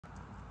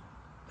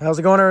How's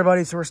it going,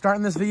 everybody? So we're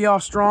starting this video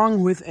off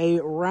strong with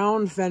a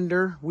round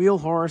fender wheel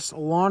horse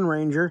lawn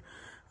ranger.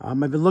 I've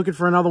been looking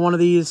for another one of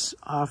these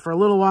for a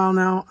little while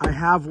now. I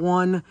have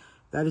one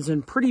that is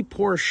in pretty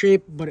poor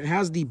shape, but it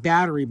has the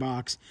battery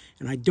box,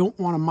 and I don't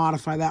want to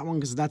modify that one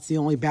because that's the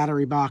only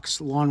battery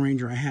box lawn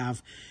ranger I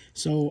have.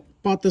 So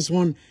bought this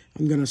one.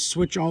 I'm going to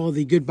switch all of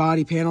the good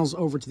body panels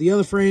over to the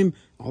other frame,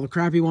 all the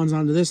crappy ones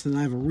onto this, and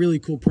I have a really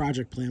cool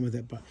project plan with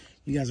it, but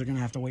you guys are going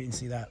to have to wait and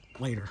see that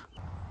later.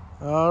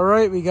 All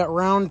right, we got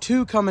round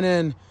two coming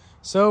in.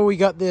 So we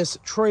got this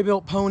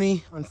Troy-Bilt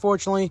pony,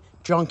 unfortunately,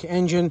 junk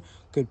engine,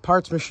 good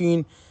parts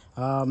machine.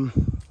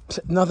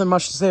 Nothing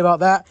much to say about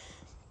that.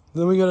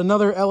 Then we got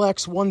another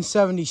LX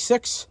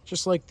 176,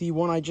 just like the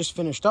one I just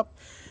finished up.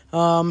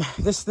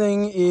 This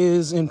thing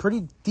is in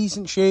pretty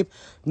decent shape.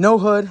 No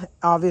hood,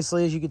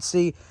 obviously, as you can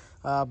see,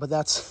 but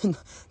that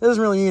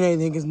doesn't really mean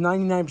anything because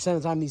 99%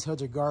 of the time these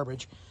hoods are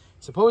garbage.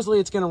 Supposedly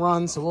it's going to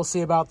run, so we'll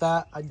see about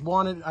that. I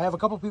have a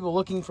couple people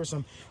looking for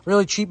some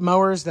really cheap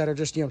mowers that are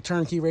just,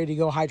 turnkey, ready to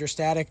go,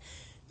 hydrostatic.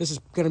 This is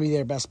going to be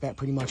their best bet,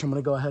 pretty much. I'm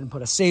going to go ahead and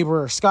put a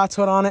Sabre or Scott's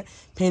hood on it,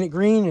 paint it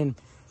green, and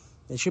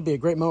it should be a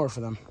great mower for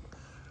them.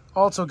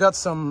 Also got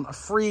some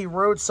free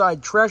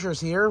roadside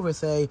treasures here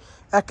with a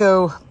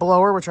Echo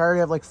blower, which I already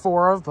have like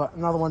 4 of, but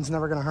another one's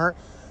never going to hurt.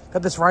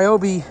 Got this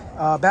Ryobi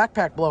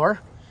backpack blower,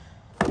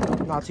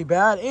 not too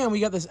bad. And we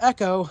got this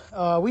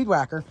Echo weed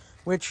whacker,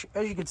 which,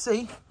 as you can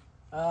see,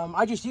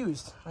 I just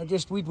used. I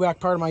just weed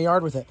whacked part of my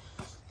yard with it.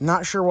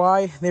 Not sure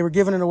why they were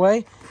giving it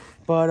away,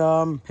 but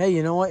hey,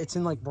 you know what? It's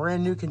in like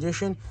brand new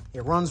condition.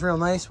 It runs real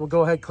nice. We'll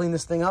go ahead, clean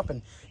this thing up,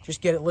 and just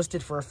get it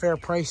listed for a fair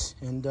price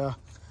and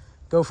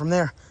go from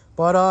there.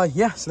 But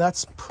yeah, so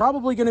that's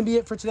probably going to be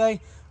it for today.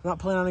 I'm not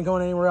planning on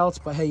going anywhere else,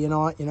 but hey, you know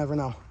what? You never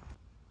know.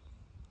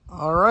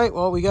 All right,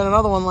 well, we got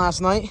another one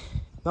last night.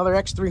 Another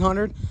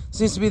X300.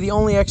 Seems to be the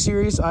only X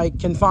series I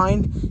can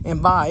find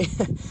and buy.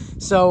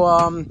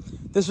 So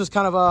this was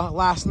kind of a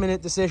last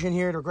minute decision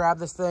here to grab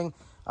this thing.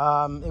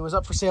 It was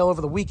up for sale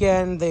over the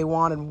weekend. They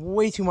wanted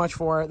way too much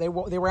for it. They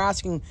were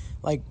asking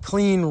like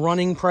clean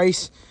running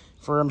price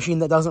for a machine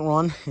that doesn't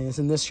run and it's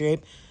in this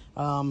shape.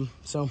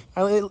 So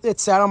it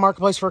sat on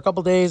Marketplace for a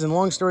couple days, and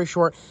long story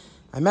short,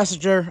 I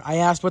messaged her. I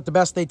asked what the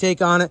best they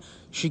take on it.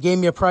 She gave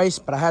me a price,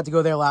 but I had to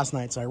go there last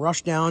night. So I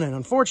rushed down, and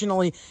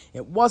unfortunately,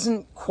 it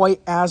wasn't quite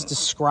as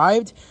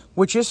described,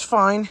 which is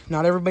fine.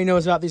 Not everybody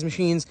knows about these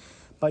machines,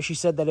 but she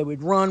said that it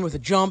would run with a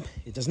jump.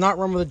 It does not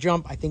run with a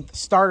jump. I think the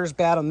starter's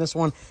bad on this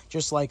one,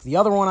 just like the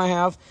other one I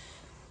have.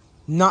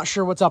 Not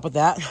sure what's up with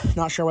that.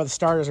 Not sure why the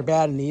starters are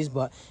bad in these,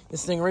 but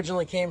this thing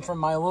originally came from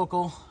my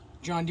local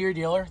John Deere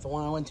dealer, the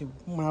one I went to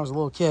when I was a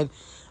little kid.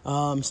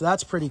 So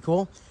that's pretty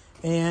cool.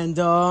 And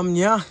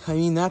yeah, I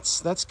mean,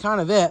 that's kind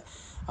of it.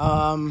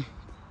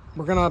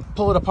 We're gonna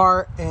pull it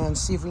apart and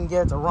see if we can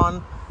get it to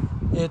run.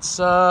 It's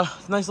a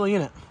nice little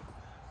unit.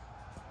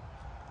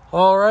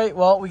 All right,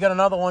 well, we got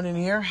another one in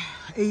here,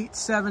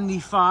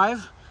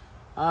 875.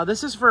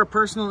 This is a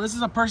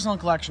personal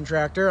collection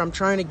tractor. I'm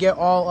trying to get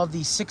all of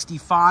the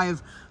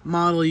 65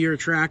 model year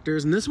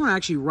tractors, and this one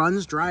actually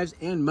runs, drives,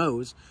 and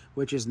mows,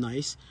 which is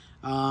nice.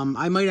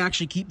 I might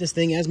actually keep this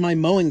thing as my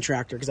mowing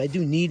tractor because I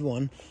do need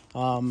one.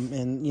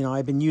 And,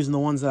 I've been using the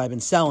ones that I've been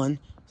selling,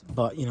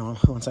 but,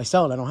 once I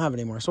sell it, I don't have it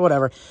anymore. So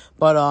whatever.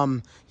 But,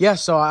 yeah,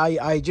 so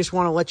I just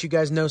want to let you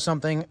guys know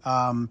something.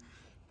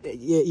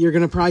 You're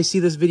going to probably see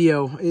this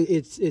video.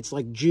 It's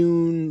like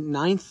June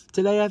 9th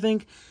today, I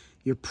think.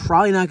 You're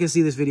probably not going to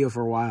see this video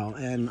for a while.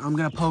 And I'm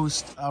going to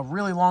post a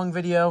really long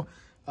video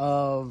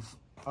of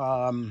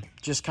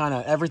just kind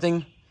of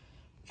everything.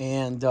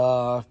 And,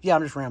 yeah,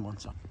 I'm just rambling,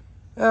 so.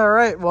 All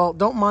right, well,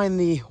 don't mind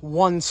the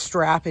one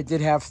strap. It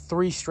did have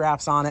 3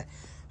 straps on it.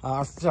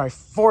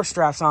 4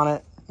 straps on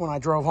it when I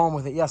drove home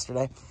with it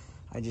yesterday.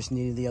 I just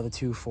needed the other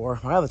 2 for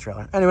my other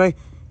trailer. Anyway,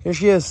 here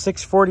she is,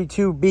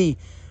 642B.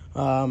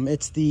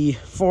 It's the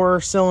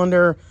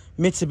 4-cylinder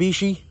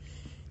Mitsubishi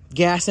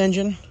gas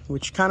engine,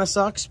 which kind of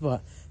sucks,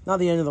 but not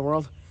the end of the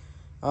world.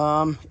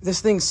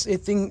 This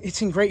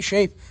it's in great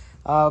shape.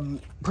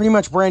 Pretty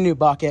much brand new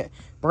bucket,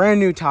 brand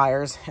new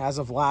tires as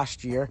of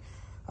last year.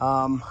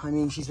 I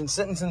mean, she's been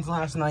sitting since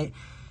last night.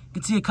 You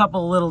can see a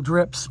couple of little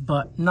drips,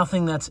 but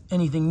nothing that's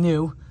anything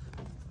new.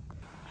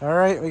 All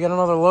right, we got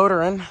another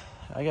loader in.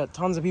 I got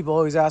tons of people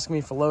always asking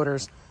me for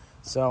loaders,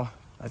 so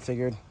I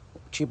figured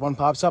cheap one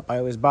pops up, I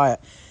always buy it.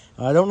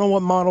 I don't know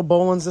what model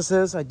Bohlins this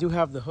is. I do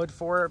have the hood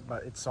for it,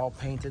 but it's all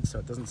painted, so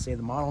it doesn't say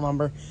the model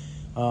number.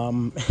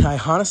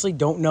 I honestly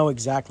don't know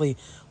exactly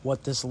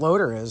what this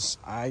loader is.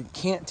 I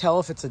can't tell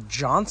if it's a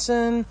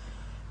Johnson.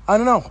 I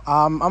don't know.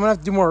 I'm going to have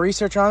to do more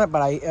research on it,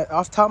 but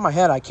off the top of my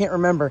head, I can't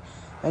remember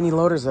any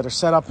loaders that are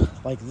set up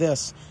like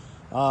this.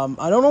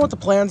 I don't know what the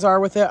plans are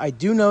with it. I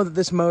do know that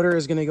this motor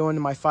is going to go into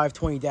my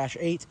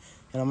 520-8,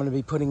 and I'm going to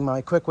be putting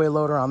my Quickway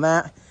loader on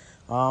that.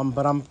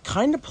 But I'm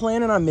kind of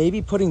planning on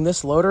maybe putting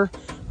this loader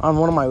on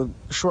one of my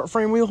short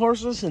frame wheel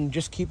horses and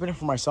just keeping it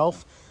for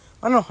myself.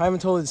 I don't know. I haven't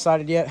totally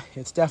decided yet.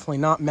 It's definitely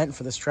not meant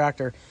for this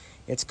tractor.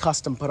 It's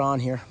custom put on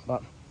here,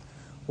 but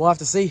we'll have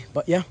to see.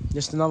 But yeah,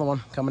 just another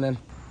one coming in.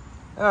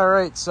 All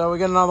right, so we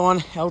got another one,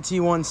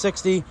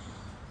 LT160.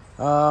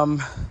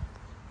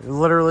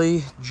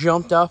 Literally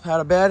jumped up out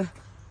of bed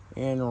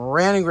and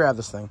ran and grabbed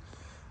this thing.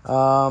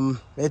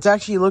 It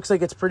actually looks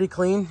like it's pretty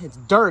clean. It's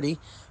dirty,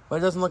 but it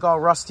doesn't look all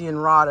rusty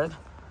and rotted.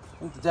 I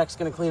think the deck's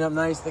gonna clean up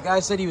nice. The guy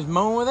said he was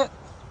mowing with it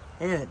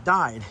and it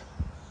died,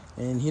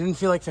 and he didn't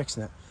feel like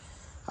fixing it.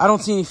 I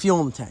don't see any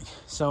fuel in the tank,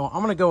 so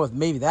I'm gonna go with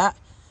maybe that.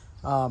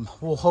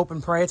 We'll hope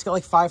and pray. It's got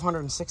like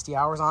 560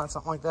 hours on it,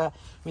 something like that.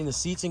 I mean, the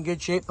seat's in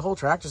good shape. The whole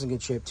tractor's in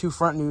good shape.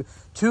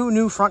 Two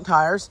new front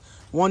tires,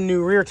 one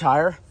new rear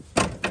tire.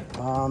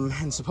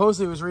 And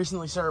supposedly it was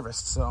recently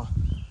serviced, so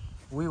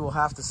we will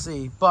have to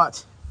see.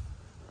 But,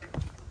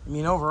 I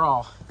mean,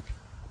 overall,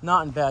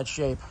 not in bad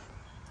shape.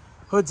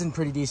 Hood's in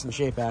pretty decent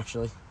shape,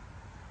 actually,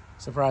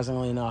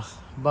 surprisingly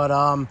enough. But,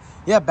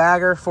 yeah,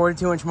 bagger,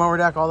 42-inch mower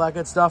deck, all that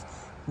good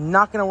stuff.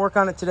 Not going to work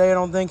on it today, I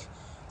don't think.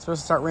 It's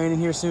supposed to start raining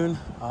here soon.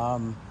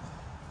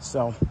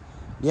 So,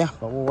 yeah,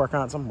 but we'll work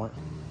on it at some point.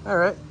 All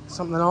right,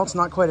 something else,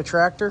 not quite a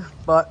tractor,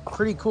 but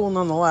pretty cool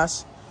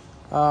nonetheless.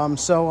 Some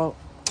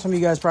of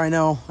you guys probably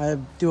know I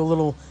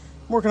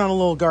working on a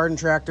little garden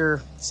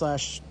tractor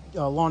slash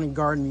lawn and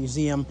garden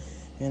museum,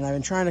 and I've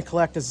been trying to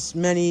collect as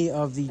many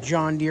of the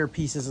John Deere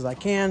pieces as I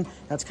can.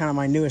 That's kind of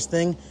my newest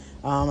thing.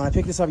 I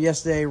picked this up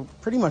yesterday,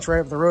 pretty much right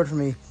up the road from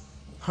me.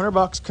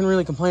 $100, couldn't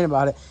really complain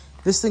about it.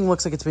 This thing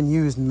looks like it's been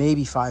used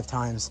maybe 5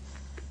 times.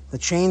 The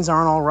chains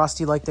aren't all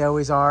rusty like they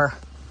always are.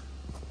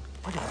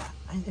 Look at that.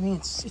 I mean,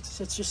 it's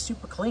just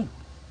super clean.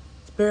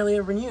 It's barely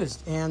ever been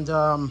used, and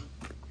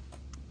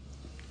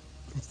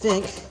I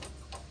think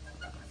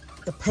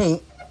the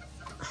paint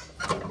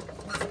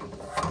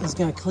is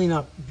going to clean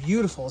up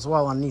beautiful as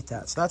well underneath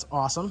that. So that's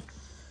awesome.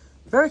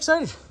 Very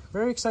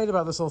excited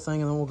about this whole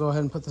thing. And then we'll go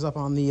ahead and put this up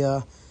on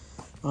the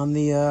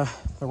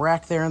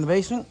rack there in the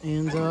basement.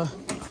 And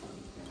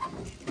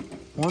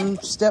one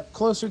step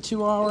closer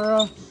to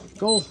our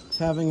goal,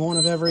 having one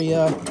of every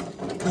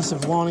piece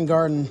of lawn and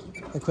garden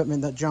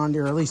equipment that John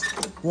Deere, or at least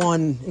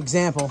one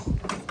example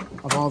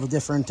of all the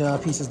different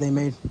pieces they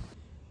made.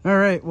 All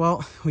right,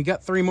 well, we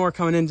got 3 more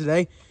coming in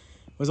today.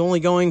 Was only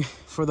going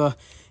for the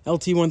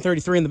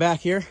LT133 in the back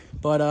here,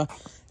 but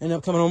ended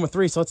up coming home with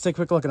 3, so let's take a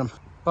quick look at them.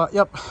 But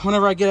yep,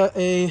 whenever I get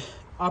a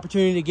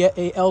opportunity to get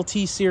a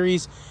LT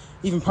series,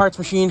 even parts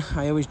machine,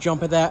 I always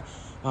jump at that.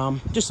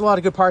 Just a lot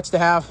of good parts to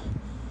have.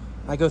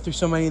 I go through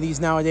so many of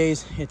these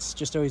nowadays. It's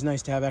just always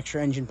nice to have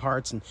extra engine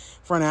parts and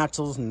front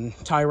axles and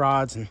tie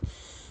rods and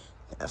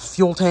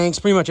fuel tanks,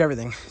 pretty much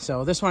everything.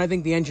 So this one, I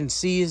think the engine's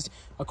seized.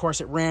 Of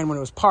course, it ran when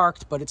it was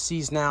parked, but it's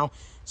seized now.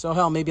 So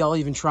hell, maybe I'll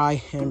even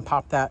try and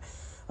pop that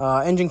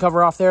engine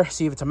cover off there,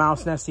 see if it's a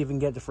mouse nest, see if we can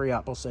get it to free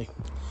up. We'll see.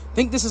 I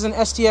think this is an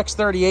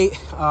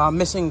STX38,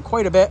 missing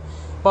quite a bit,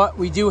 but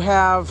we do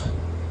have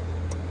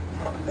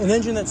an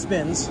engine that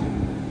spins,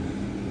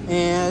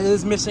 and it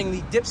is missing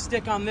the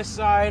dipstick on this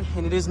side,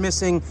 and it is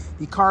missing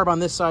the carb on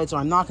this side. So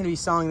I'm not going to be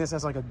selling this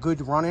as like a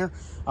good runner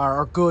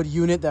or a good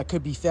unit that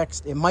could be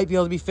fixed. It might be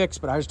able to be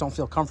fixed, but I just don't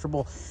feel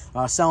comfortable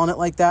selling it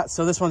like that.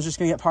 So this one's just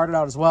going to get parted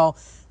out as well.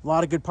 A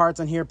lot of good parts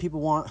on here.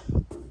 People want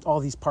all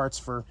these parts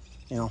for,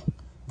 you know,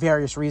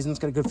 various reasons.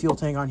 Got a good fuel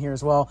tank on here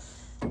as well.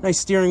 Nice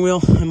steering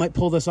wheel. I might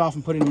pull this off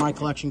and put it in my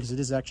collection because it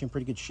is actually in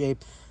pretty good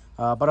shape.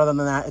 But other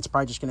than that, it's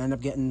probably just going to end up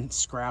getting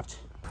scrapped.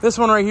 This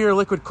one right here,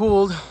 liquid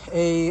cooled,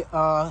 a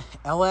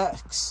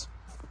LX2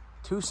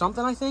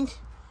 something, I think.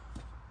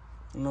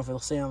 I don't know if it'll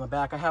say it on the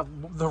back. I have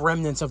the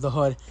remnants of the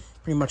hood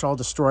pretty much all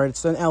destroyed.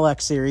 It's an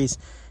LX series.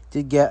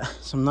 Did get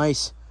some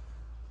nice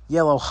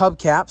yellow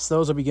hubcaps.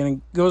 Those are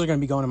going to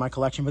be going in my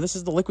collection. But this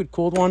is the liquid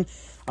cooled one.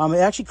 It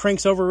actually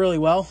cranks over really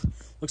well.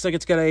 Looks like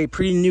it's got a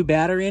pretty new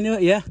battery into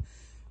it. Yeah,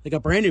 like a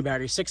brand new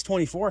battery,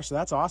 624. So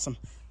that's awesome.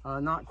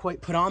 Not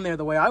quite put on there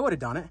the way I would have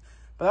done it,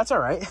 but that's all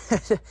right.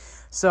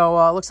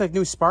 So looks like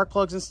new spark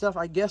plugs and stuff.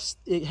 I guess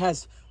it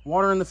has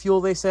water in the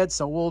fuel, they said.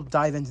 So we'll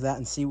dive into that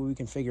and see what we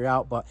can figure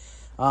out. But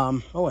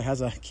oh, it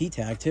has a key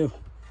tag too.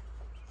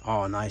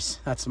 Oh, nice.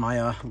 That's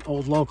my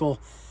old local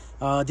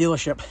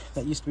dealership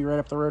that used to be right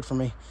up the road from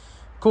me.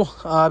 Cool.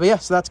 But yeah,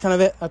 so that's kind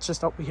of it. That's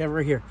just what we have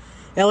right here.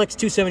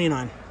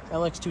 LX279.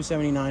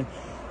 LX279.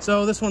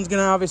 So this one's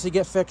going to obviously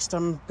get fixed.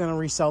 I'm going to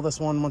resell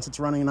this one once it's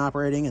running and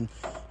operating, and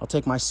I'll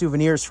take my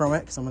souvenirs from it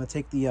because I'm going to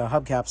take the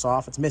hubcaps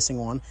off. It's missing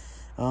one.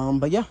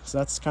 But yeah, so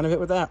that's kind of it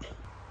with that.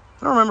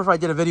 I don't remember if I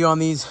did a video on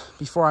these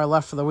before I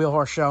left for the Wheel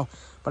Horse show,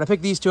 but I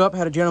picked these 2 up.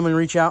 Had a gentleman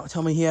reach out,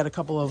 tell me he had a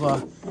couple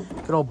of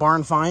good old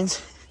barn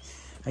finds.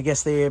 I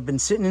guess they had been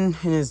sitting in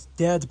his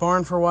dad's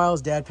barn for a while.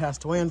 His dad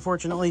passed away,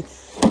 unfortunately,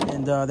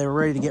 and they were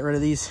ready to get rid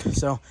of these.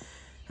 So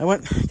I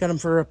went, got them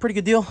for a pretty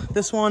good deal.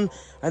 This one,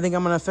 I think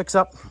I'm going to fix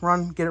up,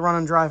 get it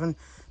running, driving,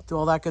 do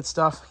all that good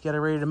stuff, get it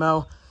ready to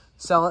mow,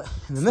 sell it.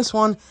 And then this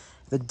one,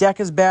 the deck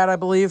is bad, I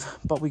believe,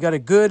 but we got a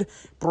good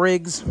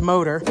Briggs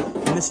motor,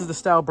 and this is the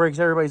style Briggs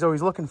everybody's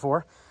always looking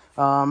for.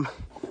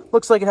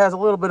 Looks like it has a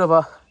little bit of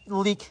a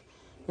leak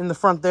in the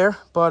front there,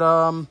 but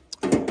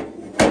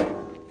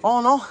all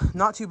in all,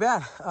 not too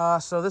bad.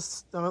 So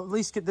this, at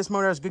least this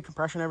motor has good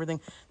compression and everything.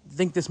 I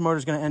think this motor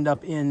is going to end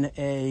up in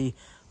a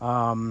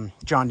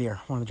John Deere,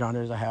 one of the John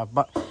Deeres I have.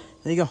 But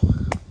There you go.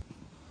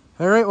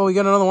 All right, well, we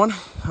got another one.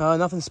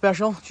 Nothing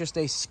special, just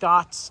a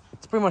Scott's.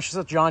 It's pretty much just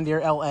a John Deere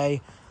LA,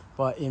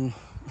 but in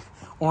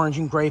orange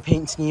and gray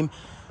paint scheme.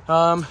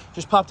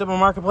 Just popped up on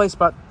Marketplace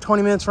about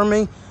 20 minutes from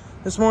me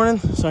this morning,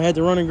 so I had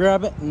to run and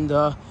grab it, and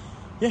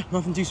yeah,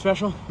 nothing too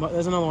special, but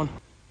there's another one.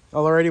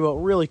 Alrighty, well,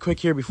 really quick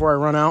here before I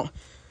run out.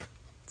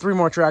 3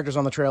 more tractors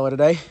on the trailer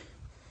today.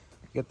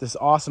 Got this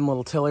awesome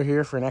little tiller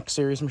here for an X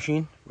Series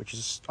machine, which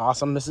is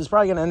awesome. This is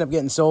probably going to end up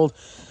getting sold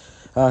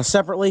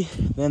separately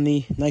than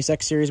the nice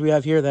X Series we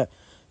have here that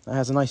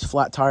has a nice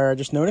flat tire, I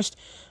just noticed.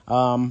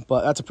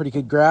 But that's a pretty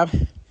good grab.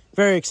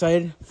 Very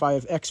excited.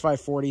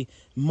 X540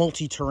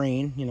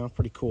 multi-terrain, you know,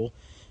 pretty cool.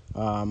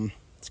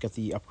 It's got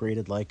the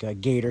upgraded like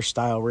Gator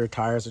style rear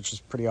tires, which is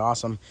pretty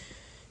awesome.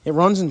 It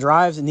runs and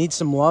drives. It needs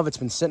some love. It's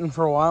been sitting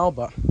for a while,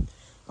 but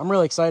I'm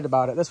really excited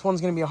about it. This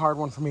one's going to be a hard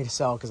one for me to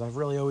sell because I've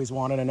really always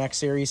wanted an X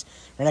Series,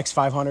 an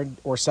X500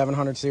 or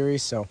 700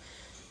 series, so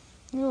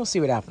we'll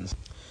see what happens.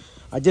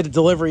 I did a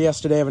delivery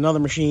yesterday of another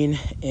machine,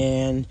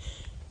 and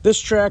this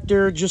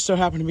tractor just so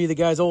happened to be the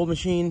guy's old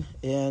machine,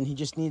 and he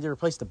just needed to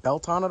replace the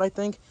belt on it, I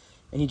think,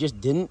 and he just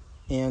didn't,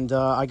 and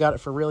I got it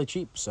for really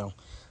cheap, so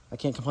I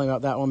can't complain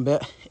about that one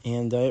bit.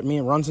 And I mean,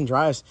 it runs and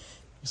drives.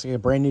 Looks like a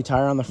brand new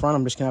tire on the front.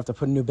 I'm just going to have to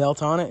put a new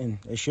belt on it, and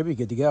it should be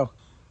good to go.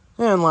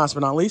 And last but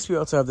not least, we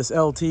also have this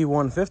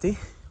LT150.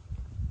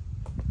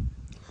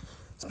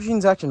 This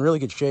machine's actually in really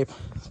good shape.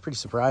 I was pretty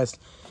surprised.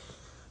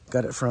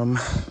 Got it from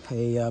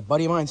a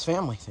buddy of mine's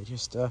family. They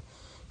just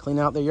cleaned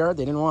out their yard.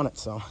 They didn't want it,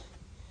 so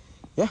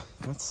yeah,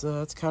 that's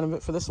kind of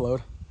it for this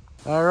load.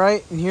 All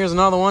right, and here's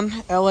another one,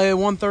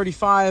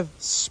 LA135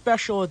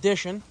 Special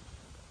Edition.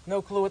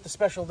 No clue what the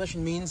Special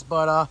Edition means,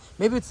 but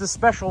maybe it's the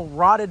Special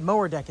Rotted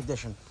Mower Deck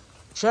Edition.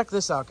 Check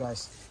this out,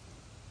 guys.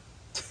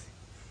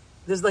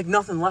 There's like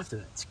nothing left of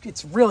it.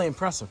 It's really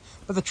impressive.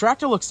 But the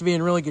tractor looks to be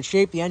in really good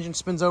shape. The engine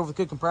spins over with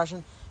good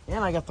compression,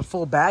 and I got the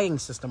full bagging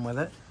system with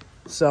it.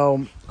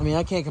 So, I mean,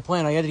 I can't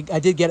complain. I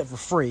did get it for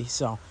free,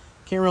 so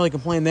can't really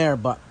complain there,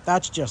 but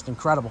that's just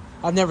incredible.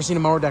 I've never seen a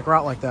mower deck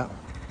rot like that.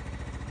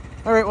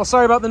 All right, well,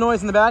 sorry about the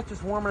noise in the back.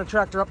 Just warming the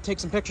tractor up, take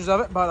some pictures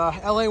of it. But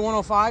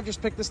LA105,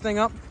 just picked this thing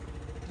up.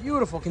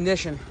 Beautiful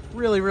condition.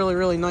 Really, really,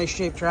 really nice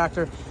shaped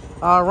tractor.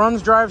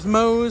 Runs, drives,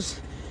 mows.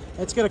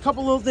 It's got a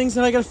couple little things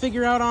that I got to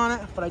figure out on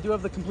it, but I do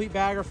have the complete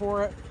bagger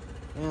for it,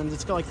 and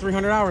it's got like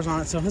 300 hours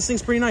on it, so this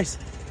thing's pretty nice.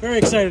 Very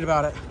excited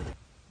about it.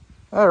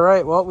 All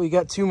right, well, we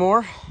got 2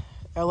 more.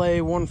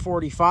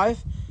 LA145.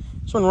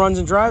 This one runs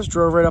and drives.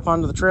 Drove right up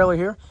onto the trailer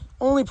here.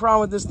 Only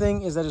problem with this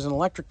thing is that it's an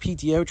electric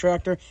PTO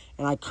tractor,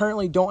 and I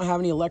currently don't have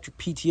any electric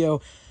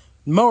PTO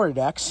mower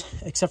decks,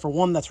 except for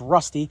one that's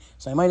rusty,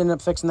 so I might end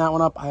up fixing that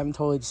one up. I haven't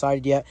totally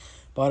decided yet.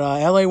 But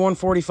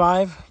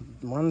LA145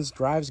 runs,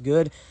 drives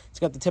good. It's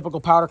got the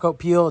typical powder coat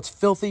peel. It's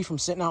filthy from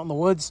sitting out in the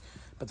woods,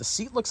 but the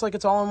seat looks like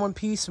it's all in one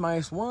piece.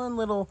 Minus one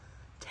little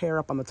tear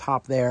up on the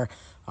top there.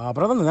 But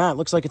other than that, it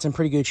looks like it's in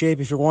pretty good shape.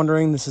 If you're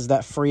wondering, this is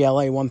that free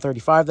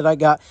LA135 that I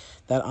got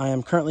that I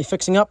am currently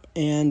fixing up,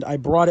 and I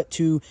brought it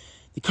to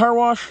the car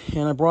wash,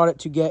 and I brought it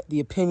to get the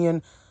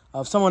opinion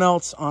of someone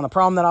else on a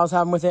problem that I was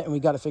having with it, and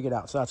we got it figured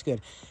out, so that's good.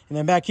 And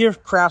then back here,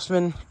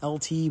 Craftsman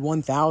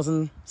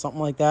LT1000,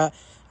 something like that.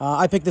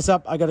 I picked this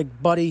up. I got a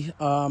buddy,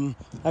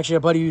 actually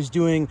a buddy who's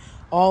doing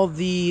all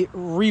the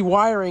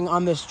rewiring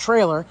on this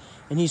trailer,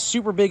 and he's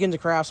super big into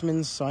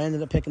Craftsman, so I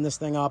ended up picking this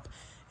thing up,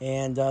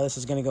 and this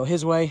is going to go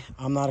his way.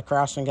 I'm not a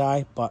Craftsman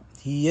guy, but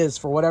he is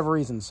for whatever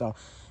reason, so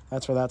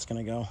that's where that's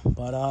going to go.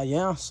 But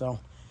yeah, so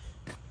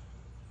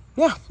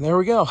yeah, there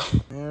we go.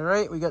 All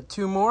right, we got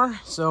 2 more.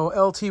 So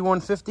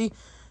LT150.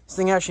 This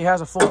thing actually has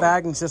a full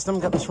bagging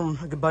system. Got this from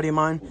a good buddy of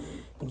mine.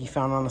 I think he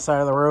found it on the side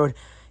of the road.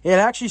 It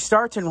actually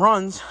starts and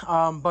runs,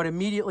 but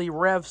immediately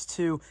revs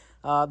to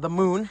the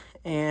moon.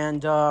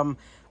 And I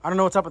don't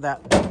know what's up with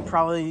that.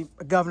 Probably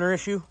a governor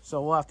issue,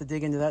 so we'll have to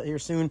dig into that here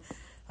soon.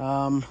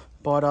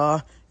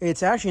 But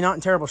it's actually not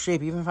in terrible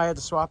shape, even if I had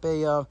to swap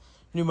a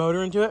new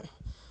motor into it.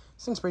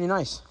 This thing's pretty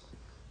nice.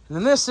 And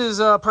then this is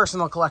a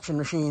personal collection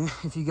machine,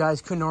 if you guys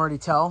couldn't already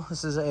tell.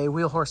 This is a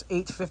Wheelhorse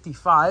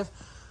 855.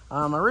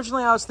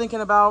 Originally, I was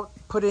thinking about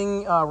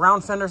putting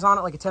round fenders on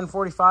it, like a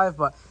 1045,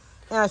 but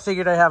I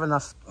figured I have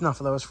enough of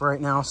those for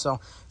right now.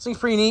 So this thing's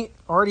pretty neat.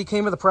 Already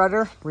came with a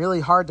Predator. Really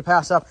hard to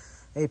pass up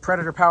a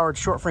Predator-powered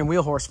short frame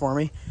wheel horse for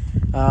me.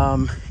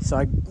 So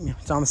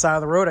it's on the side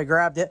of the road. I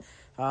grabbed it.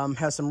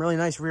 Has some really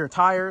nice rear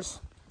tires.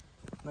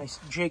 Nice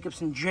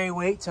Jacobsen J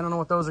weights. I don't know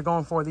what those are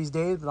going for these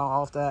days, but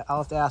I'll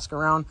have to ask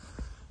around.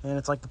 And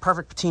it's like the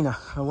perfect patina.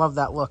 I love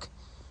that look.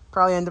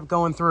 Probably end up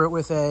going through it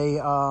with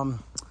a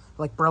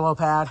like Brillo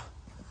pad,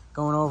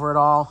 going over it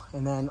all,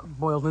 and then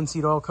boiled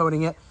linseed oil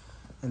coating it.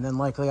 And then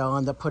likely I'll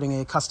end up putting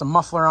a custom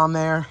muffler on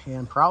there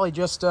and probably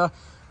just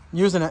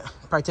using it.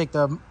 Probably take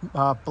the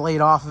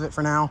blade off of it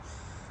for now.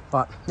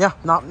 But yeah,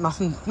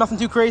 nothing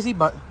too crazy,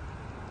 but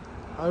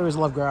I always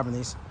love grabbing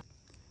these.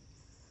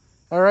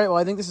 All right, well,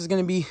 I think this is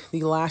going to be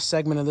the last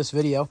segment of this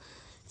video.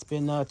 It's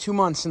been 2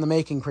 months in the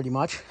making pretty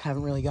much.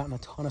 Haven't really gotten a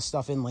ton of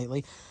stuff in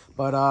lately.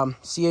 But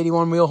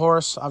C81 wheel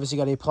horse, obviously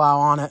got a plow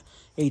on it,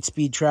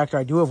 8-speed tractor.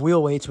 I do have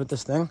wheel weights with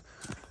this thing.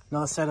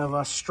 Another set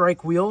of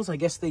strike wheels. I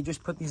guess they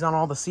just put these on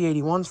all the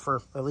C81s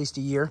for at least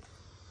a year.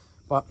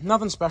 But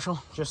nothing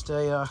special, just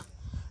a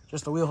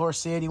Wheel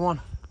Horse C81.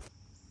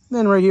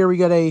 Then right here we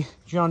got a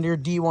John Deere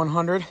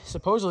D100.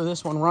 Supposedly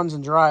this one runs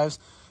and drives.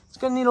 It's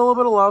gonna need a little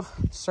bit of love.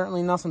 It's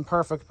certainly nothing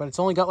perfect, but it's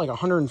only got like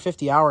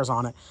 150 hours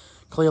on it.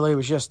 Clearly it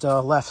was just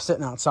left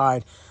sitting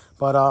outside.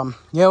 But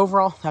yeah,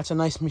 overall, that's a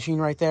nice machine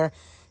right there.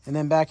 And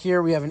then back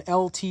here we have an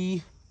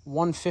LT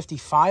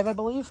 155, I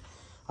believe.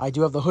 I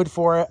do have the hood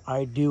for it.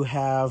 I do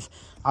have,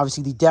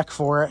 obviously, the deck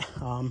for it.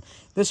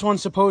 This one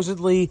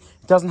supposedly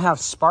doesn't have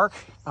spark,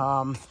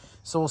 so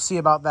we'll see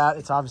about that.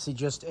 It's obviously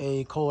just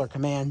a Kohler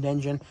Command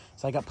engine,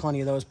 so I got plenty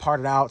of those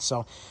parted out.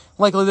 So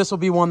likely this will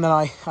be one that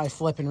I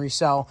flip and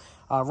resell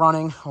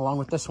running along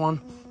with this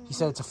one. He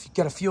said it's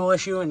got a fuel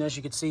issue, and as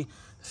you can see,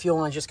 the fuel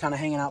line's just kind of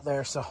hanging out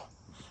there, so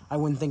I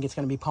wouldn't think it's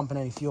going to be pumping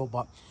any fuel.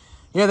 But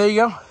yeah, there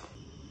you go.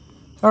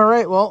 All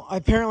right, well,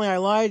 apparently I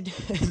lied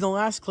in the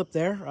last clip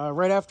there.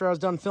 Right after I was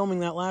done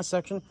filming that last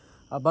section,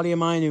 a buddy of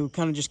mine who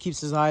kind of just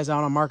keeps his eyes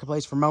out on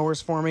Marketplace for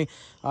mowers for me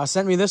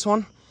sent me this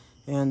one.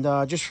 And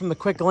just from the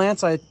quick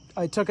glance, I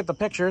took at the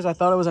pictures. I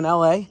thought it was an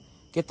LA.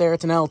 Get there,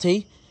 it's an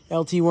LT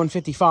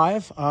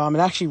 155. It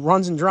actually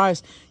runs and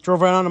drives.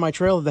 Drove right onto my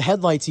trailer. The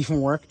headlights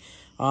even work.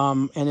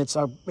 And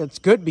it's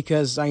good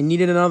because I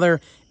needed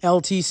another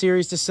LT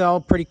series to sell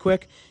pretty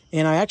quick.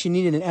 And I actually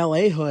needed an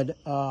LA hood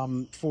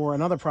for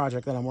another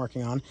project that I'm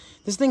working on.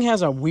 This thing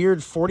has a weird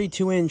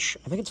 42-inch,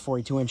 I think it's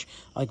 42-inch,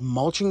 like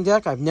mulching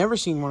deck. I've never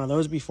seen one of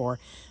those before.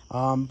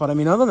 But I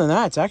mean, other than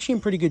that, it's actually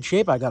in pretty good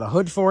shape. I got a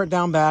hood for it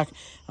down back. It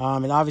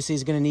obviously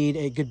is going to need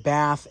a good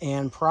bath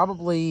and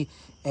probably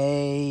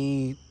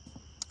a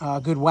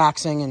good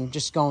waxing and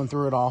just going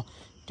through it all.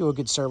 Do a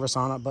good service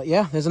on it. But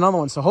yeah, there's another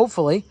one. So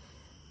hopefully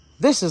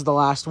this is the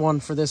last one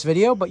for this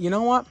video. But you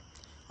know what?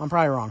 I'm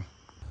probably wrong.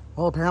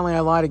 Well, apparently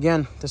I lied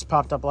again. This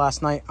popped up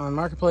last night on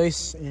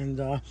Marketplace,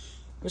 and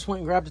just went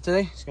and grabbed it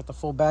today. It's got the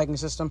full bagging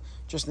system,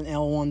 just an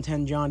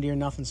L110 John Deere,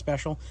 nothing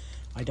special.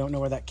 I don't know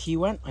where that key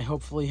went. I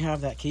hopefully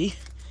have that key,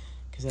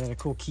 because it had a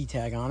cool key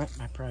tag on it.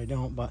 I probably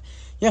don't, but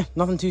yeah,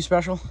 nothing too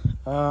special.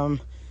 And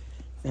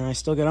I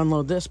still got to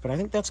unload this, but I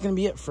think that's going to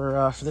be it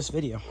for this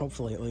video,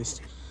 hopefully at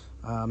least.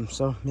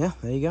 So yeah,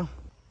 there you go.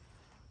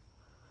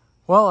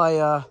 Well,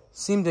 I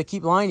seem to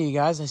keep lying to you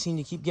guys. I seem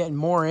to keep getting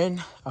more in.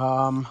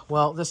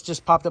 Well, this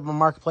just popped up on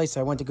Marketplace.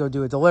 I went to go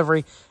do a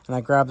delivery, and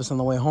I grabbed this on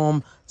the way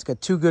home. It's got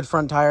 2 good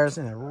front tires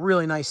and a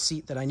really nice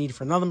seat that I need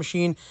for another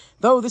machine,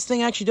 though this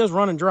thing actually does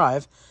run and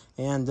drive.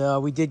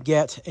 And we did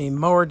get a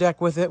mower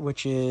deck with it,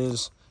 which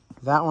is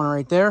that one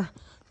right there.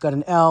 Got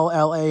an L,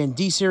 LA, and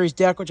D series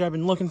deck, which I've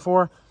been looking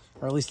for,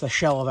 or at least the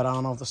shell of it. I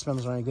don't know if the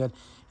spindles are any good.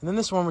 And then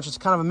this one, which is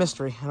kind of a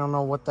mystery. I don't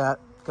know what that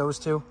goes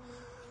to,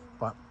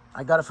 but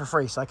I got it for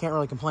free, so I can't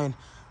really complain.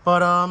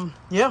 But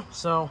yeah,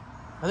 so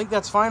I think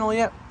that's finally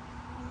it.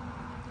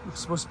 I'm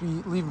supposed to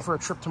be leaving for a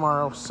trip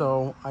tomorrow,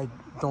 so I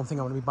don't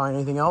think I'm going to be buying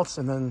anything else.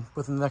 And then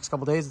within the next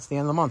couple days, it's the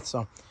end of the month.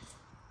 So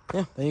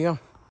yeah, there you go.